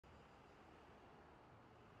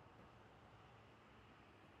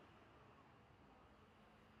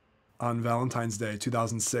On Valentine's Day,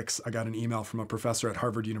 2006, I got an email from a professor at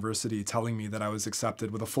Harvard University telling me that I was accepted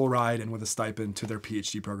with a full ride and with a stipend to their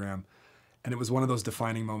PhD program. And it was one of those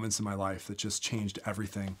defining moments in my life that just changed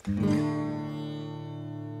everything.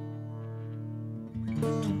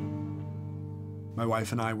 My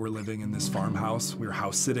wife and I were living in this farmhouse. We were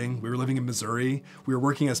house sitting. We were living in Missouri. We were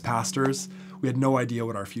working as pastors. We had no idea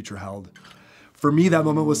what our future held. For me, that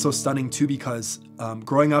moment was so stunning too, because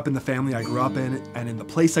growing up in the family I grew up in and in the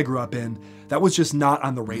place I grew up in, that was just not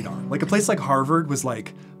on the radar. Like a place like Harvard was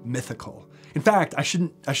like mythical. In fact, I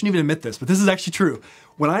shouldn't even admit this, but this is actually true.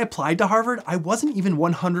 When I applied to Harvard, I wasn't even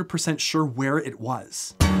 100% sure where it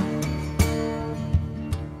was.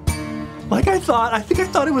 Like I think I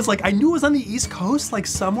thought it was like, I knew it was on the East Coast, like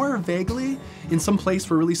somewhere vaguely in some place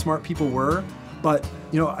where really smart people were. But,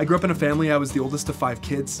 you know, I grew up in a family, I was the oldest of 5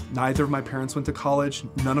 kids. Neither of my parents went to college.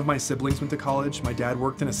 None of my siblings went to college. My dad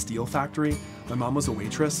worked in a steel factory. My mom was a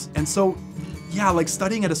waitress. And so, yeah, like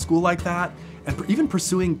studying at a school like that and even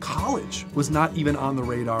pursuing college was not even on the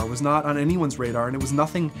radar, was not on anyone's radar, and it was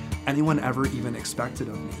nothing anyone ever even expected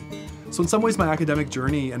of me. So in some ways, my academic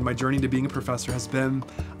journey and my journey to being a professor has been,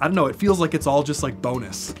 I don't know, it feels like it's all just like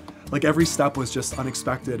bonus. Like every step was just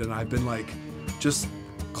unexpected, and I've been like, just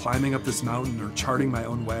climbing up this mountain or charting my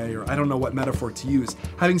own way, or I don't know what metaphor to use.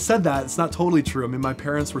 Having said that, it's not totally true. I mean, my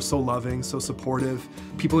parents were so loving, so supportive.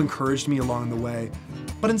 People encouraged me along the way.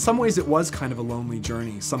 But in some ways it was kind of a lonely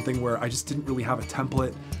journey, something where I just didn't really have a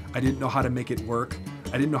template. I didn't know how to make it work.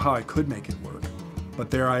 I didn't know how I could make it work. But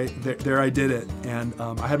there I did it. And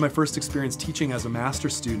I had my first experience teaching as a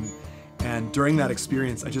master's student. And during that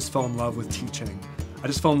experience, I just fell in love with teaching. I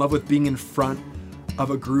just fell in love with being in front of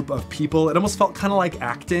a group of people. It almost felt kind of like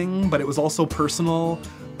acting, but it was also personal,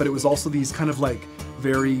 but it was also these kind of like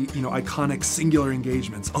very, you know, iconic singular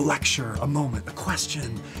engagements, a lecture, a moment, a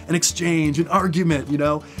question, an exchange, an argument, you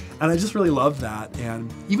know? And I just really loved that.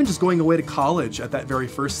 And even just going away to college at that very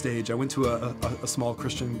first stage, I went to a small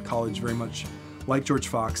Christian college very much like George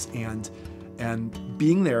Fox, and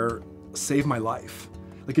being there saved my life.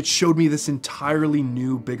 Like it showed me this entirely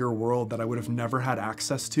new, bigger world that I would have never had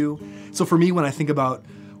access to. So for me, when I think about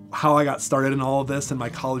how I got started in all of this and my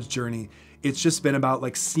college journey, it's just been about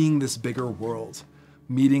like seeing this bigger world,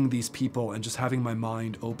 meeting these people and just having my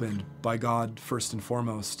mind opened by God first and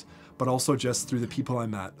foremost, but also just through the people I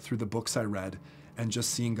met, through the books I read, and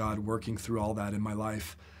just seeing God working through all that in my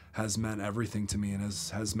life has meant everything to me and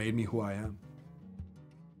has made me who I am.